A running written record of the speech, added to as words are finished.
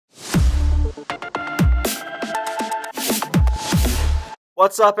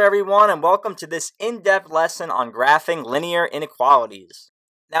What's up, everyone, and welcome to this in-depth lesson on graphing linear inequalities.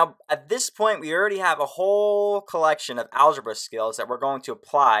 Now, at this point, we already have a whole collection of algebra skills that we're going to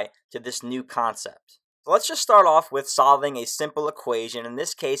apply to this new concept. So let's just start off with solving a simple equation. In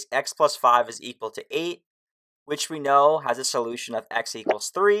this case, x plus 5 is equal to 8, which we know has a solution of x equals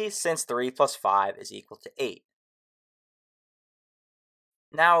 3, since 3 plus 5 is equal to 8.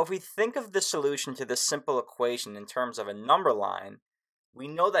 Now, if we think of the solution to this simple equation in terms of a number line, we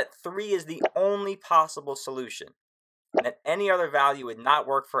know that 3 is the only possible solution, and that any other value would not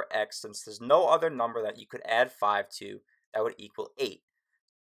work for x since there's no other number that you could add 5 to that would equal 8.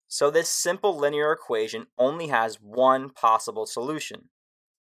 So this simple linear equation only has one possible solution.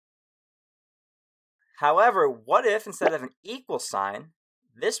 However, what if instead of an equal sign,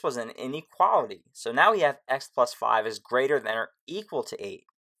 this was an inequality? So now we have x plus 5 is greater than or equal to 8.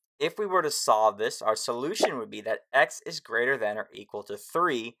 If we were to solve this, our solution would be that x is greater than or equal to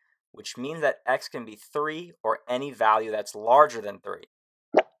 3, which means that x can be 3 or any value that's larger than 3.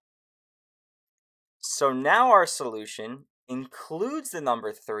 So now our solution includes the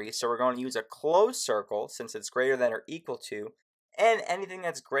number 3, so we're going to use a closed circle since it's greater than or equal to, and anything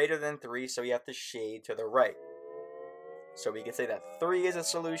that's greater than 3, so we have to shade to the right. So we can say that 3 is a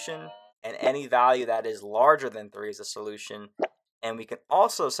solution, and any value that is larger than 3 is a solution. And we can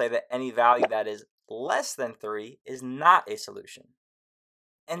also say that any value that is less than 3 is not a solution.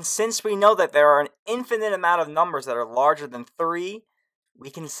 And since we know that there are an infinite amount of numbers that are larger than 3,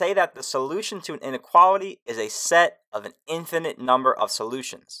 we can say that the solution to an inequality is a set of an infinite number of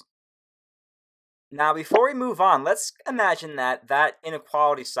solutions. Now, before we move on, let's imagine that that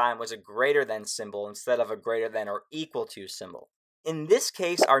inequality sign was a greater than symbol instead of a greater than or equal to symbol. In this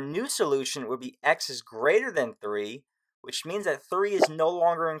case, our new solution would be x is greater than 3, which means that 3 is no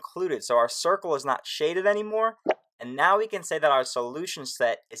longer included, so our circle is not shaded anymore, and now we can say that our solution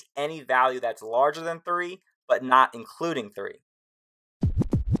set is any value that's larger than 3, but not including 3.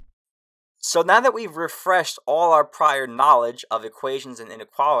 So now that we've refreshed all our prior knowledge of equations and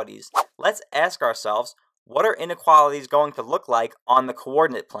inequalities, let's ask ourselves, what are inequalities going to look like on the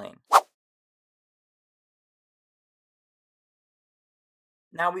coordinate plane?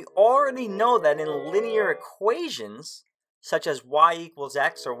 Now, we already know that in linear equations, such as y equals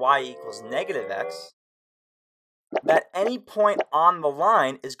x or y equals negative x, that any point on the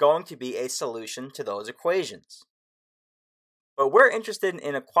line is going to be a solution to those equations. But we're interested in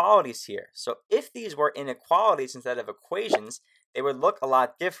inequalities here. So if these were inequalities instead of equations, they would look a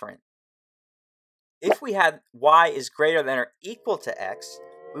lot different. If we had y is greater than or equal to x,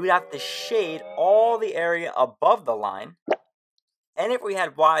 we would have to shade all the area above the line. And if we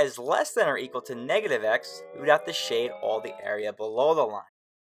had y is less than or equal to negative x, we would have to shade all the area below the line.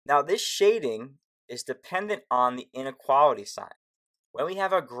 Now, this shading is dependent on the inequality sign. When we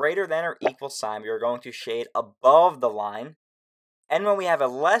have a greater than or equal sign, we are going to shade above the line. And when we have a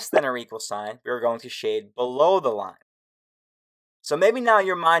less than or equal sign, we are going to shade below the line. So maybe now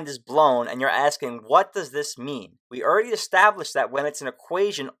your mind is blown and you're asking, what does this mean? We already established that when it's an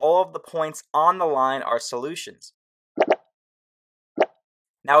equation, all of the points on the line are solutions.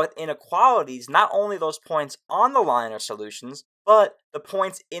 Now with inequalities, not only those points on the line are solutions, but the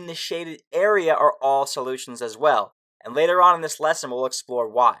points in the shaded area are all solutions as well. And later on in this lesson, we'll explore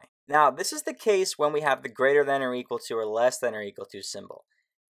why. Now, this is the case when we have the greater than or equal to or less than or equal to symbol.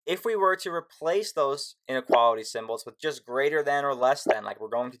 If we were to replace those inequality symbols with just greater than or less than, like we're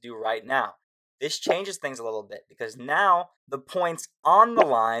going to do right now, this changes things a little bit because now the points on the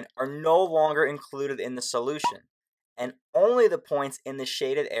line are no longer included in the solution, and only the points in the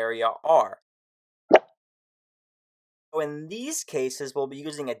shaded area are. So in these cases, we'll be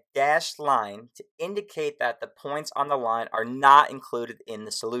using a dashed line to indicate that the points on the line are not included in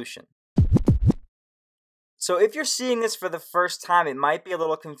the solution. So if you're seeing this for the first time, it might be a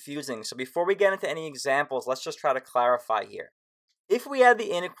little confusing. So before we get into any examples, let's just try to clarify here. If we had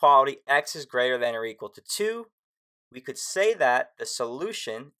the inequality x is greater than or equal to 2, we could say that the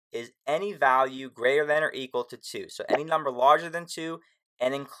solution is any value greater than or equal to 2. So any number larger than 2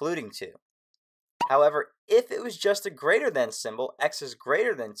 and including 2. However, if it was just a greater than symbol, x is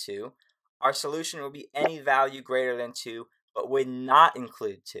greater than 2, our solution would be any value greater than 2, but would not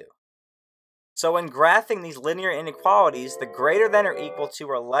include 2. So when graphing these linear inequalities, the greater than or equal to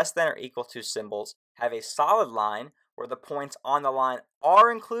or less than or equal to symbols have a solid line where the points on the line are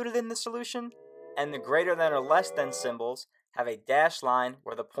included in the solution, and the greater than or less than symbols have a dashed line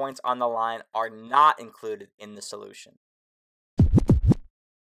where the points on the line are not included in the solution.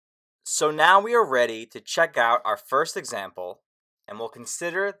 So now we are ready to check out our first example, and we'll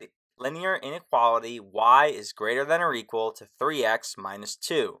consider the linear inequality y is greater than or equal to 3x minus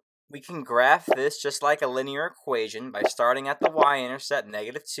 2. We can graph this just like a linear equation by starting at the y-intercept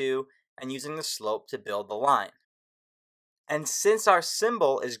 -2 and using the slope to build the line. And since our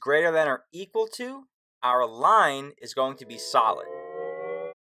symbol is greater than or equal to, our line is going to be solid.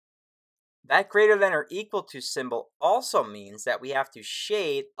 That greater than or equal to symbol also means that we have to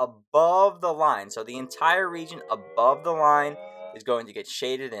shade above the line. So the entire region above the line is going to get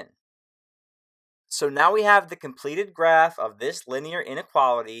shaded in. So now we have the completed graph of this linear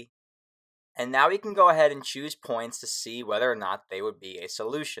inequality, and now we can go ahead and choose points to see whether or not they would be a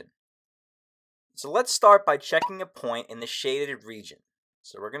solution. So let's start by checking a point in the shaded region.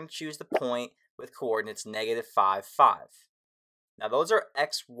 So we're going to choose the point with coordinates -5, 5. Now those are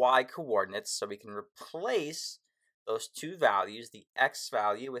x, y coordinates, so we can replace those two values, the x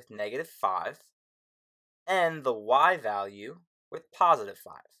value with -5 and the y value with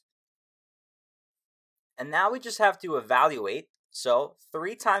 +5. And now we just have to evaluate. So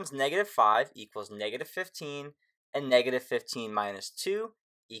 3 times -5 equals -15, and -15 minus 2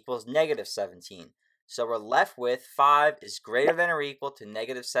 equals -17. So we're left with 5 is greater than or equal to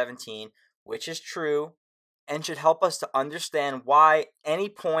 -17, which is true, and should help us to understand why any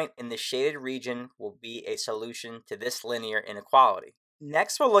point in the shaded region will be a solution to this linear inequality.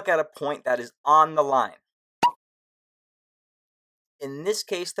 Next, we'll look at a point that is on the line. In this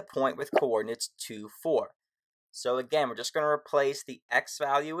case, the point with coordinates 2, 4. So again, we're just going to replace the x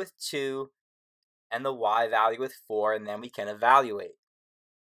value with 2 and the y value with 4, and then we can evaluate.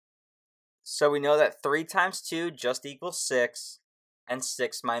 So we know that 3 times 2 just equals 6, and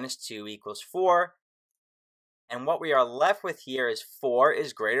 6 minus 2 equals 4. And what we are left with here is 4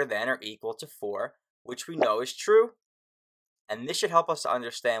 is greater than or equal to 4, which we know is true. And this should help us to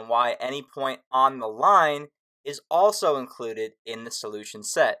understand why any point on the line is also included in the solution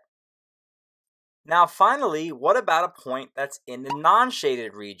set. Now finally, what about a point that's in the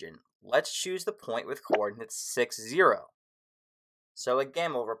non-shaded region? Let's choose the point with coordinates 6, 0. So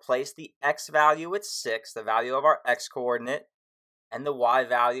again, we'll replace the x value with 6, the value of our x coordinate, and the y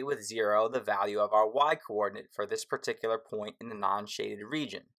value with 0, the value of our y coordinate for this particular point in the non-shaded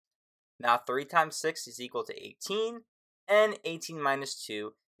region. Now 3 times 6 is equal to 18, and 18 minus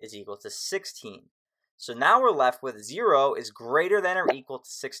 2 is equal to 16. So now we're left with 0 is greater than or equal to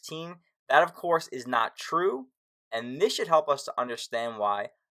 16. That, of course, is not true, and this should help us to understand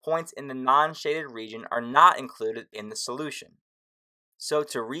why points in the non-shaded region are not included in the solution. So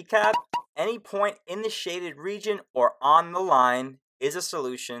to recap, any point in the shaded region or on the line is a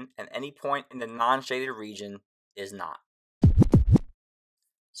solution, and any point in the non-shaded region is not.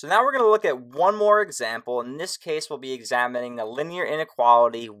 So now we're going to look at one more example. In this case, we'll be examining the linear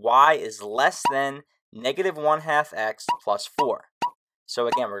inequality y is less than -1/2 x plus 4. So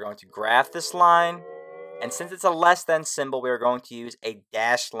again, we're going to graph this line, and since it's a less than symbol, we're going to use a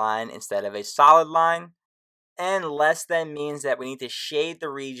dashed line instead of a solid line. And less than means that we need to shade the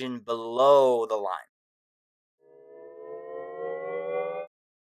region below the line.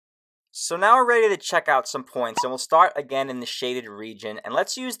 So now we're ready to check out some points, and we'll start again in the shaded region, and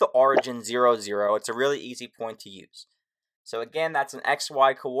let's use the origin 0, 0. It's a really easy point to use. So again, that's an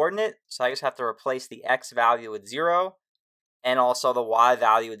xy coordinate, so I just have to replace the x value with 0, and also the y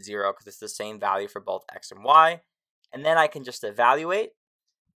value with 0, because it's the same value for both x and y. And then I can just evaluate.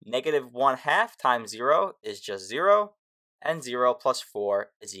 -1/2 times 0 is just 0, and 0 plus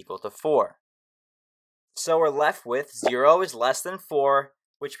 4 is equal to 4. So we're left with 0 is less than 4,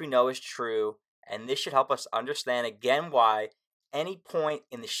 which we know is true, and this should help us understand again why any point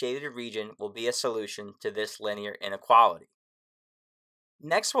in the shaded region will be a solution to this linear inequality.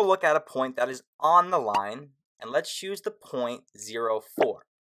 Next, we'll look at a point that is on the line, and let's choose the point 0, 4.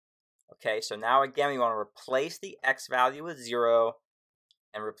 Okay, so now again we want to replace the x value with 0,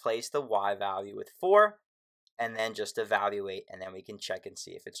 and replace the y value with 4, and then just evaluate, and then we can check and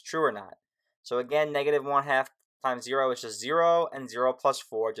see if it's true or not. So again, -1/2 times 0 is just 0, and 0 plus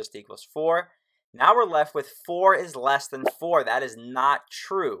 4 just equals 4. Now we're left with 4 is less than 4. That is not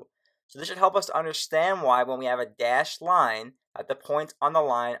true. So this should help us to understand why when we have a dashed line, that the points on the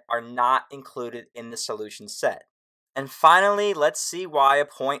line are not included in the solution set. And finally, let's see why a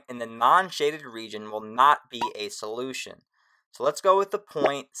point in the non-shaded region will not be a solution. So let's go with the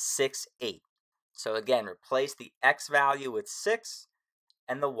point 6, 8. So again, replace the x value with 6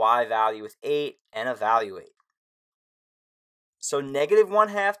 and the y value with 8 and evaluate. So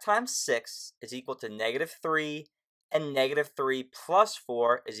 -1/2 times 6 is equal to -3, and -3 plus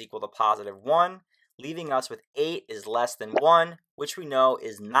 4 is equal to +1, leaving us with 8 is less than 1, which we know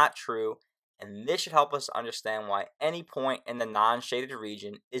is not true, and this should help us understand why any point in the non-shaded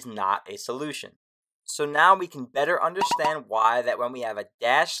region is not a solution. So now we can better understand why that when we have a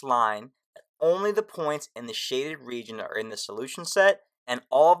dashed line, only the points in the shaded region are in the solution set, and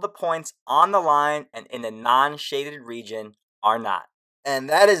all of the points on the line and in the non-shaded region are not. And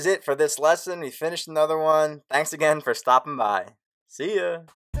that is it for this lesson. We finished another one. Thanks again for stopping by. See ya.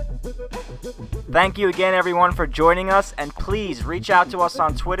 Thank you again, everyone, for joining us, and please reach out to us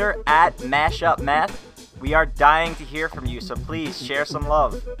on Twitter at MashupMath. We are dying to hear from you, so please share some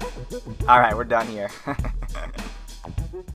love. All right, we're done here.